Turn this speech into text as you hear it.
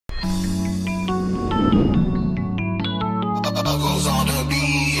Rose on the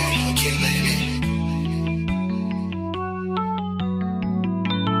beat, yeah, killing it.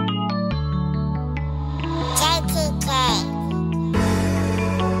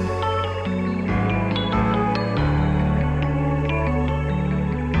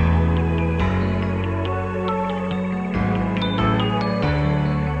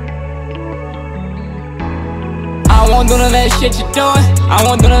 I won't do none of that shit you doing, I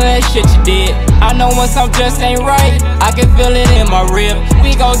won't do none of that shit you did. I know when something just ain't right, I can feel it in my rib.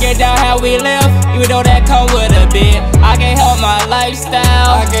 We gon' get down how we live, even though that come with a bit. I can't help my lifestyle,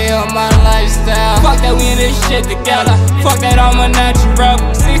 I can't help my lifestyle. Fuck that, we in this shit together. Fuck that, I'm a natural.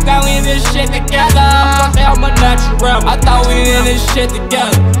 6 9 we in this shit together. Fuck that, I'm a natural. I thought we in this shit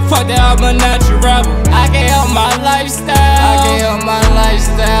together. Fuck that, I'm a natural. I can't help my lifestyle, I can't help my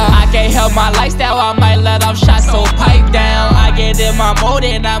lifestyle. I can't help my lifestyle, I might let off shots, so pipe down. I get in my mode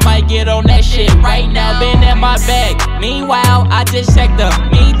and I might get on that shit right now. Been in my bag, meanwhile I just checked the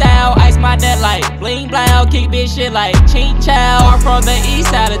me down. Ice my neck like bling blow, kick this shit like ching chow. I'm from the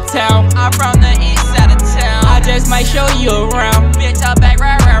east side of town, I'm from the east side of town. I just might show you around, bitch, I'm back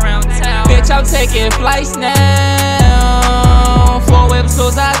right around town. Bitch, I'm taking flights now. 4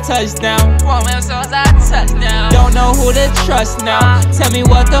 whistles, I touchdown. 4 whistles, I touchdown. Don't know who to trust now. Tell me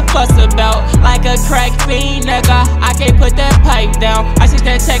what the fuss about. Like a crack fiend, nigga, I can't put that pipe down. I see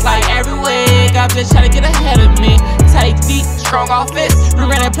that check like every week. I'm just trying to get ahead of me. Take deep, strong offense. We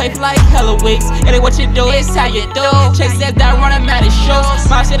ran and play for like hella weeks. It ain't what you do, it's how you do. Chase that down, running mad at shows.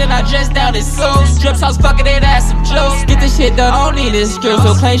 My shit and I dressed down in suits. Drip sauce, fucking it, ass some juice. Get this shit done, I don't need this skill.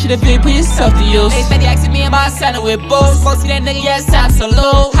 So plain shit if you put yourself to use. They steady asking me and my son with boots. Most see that nigga, yes,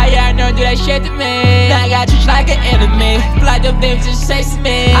 absolute. How y'all never do that shit to me? Now I got you like an enemy. Like them bitches just chase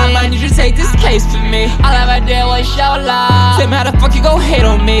me. I might need you to take this case for me. All I ever did was show love. Tell me how the fuck you gon' hate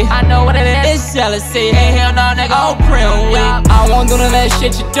on me. I know what it is, it's jealousy. Hey, hell no, nigga, I'm praying with. I won't do none of that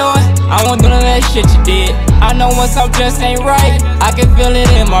shit you doing, I won't do none of that shit you did. I know when something just ain't right, I can feel it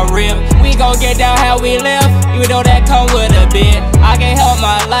in my rib. We gon' get down how we live, even though that come with a bit. I can't help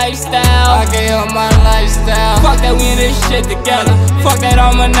my lifestyle, I can't help my lifestyle. Fuck that, we in this shit together. Fuck that,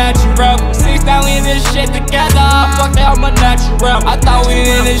 I'm a natural. 6 9 we in this shit together. Fuck that, I'm a natural. I thought we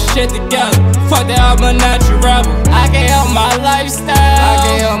in this shit together. Fuck that, I'm a natural. I can't help my lifestyle, I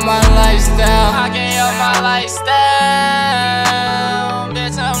can't help my lifestyle. I can't help my lifestyle.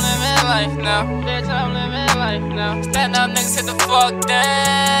 Bitch, I'm living life now. Bitch, I'm living life now. Stand up, niggas, hit the fuck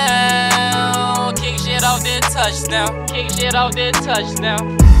down. Kick shit off, then touchdown. Kick shit off, then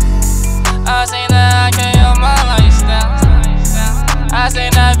touchdown. I say that I can't help my lifestyle. I say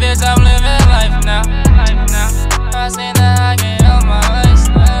that, bitch, I'm living life now. I say that I can't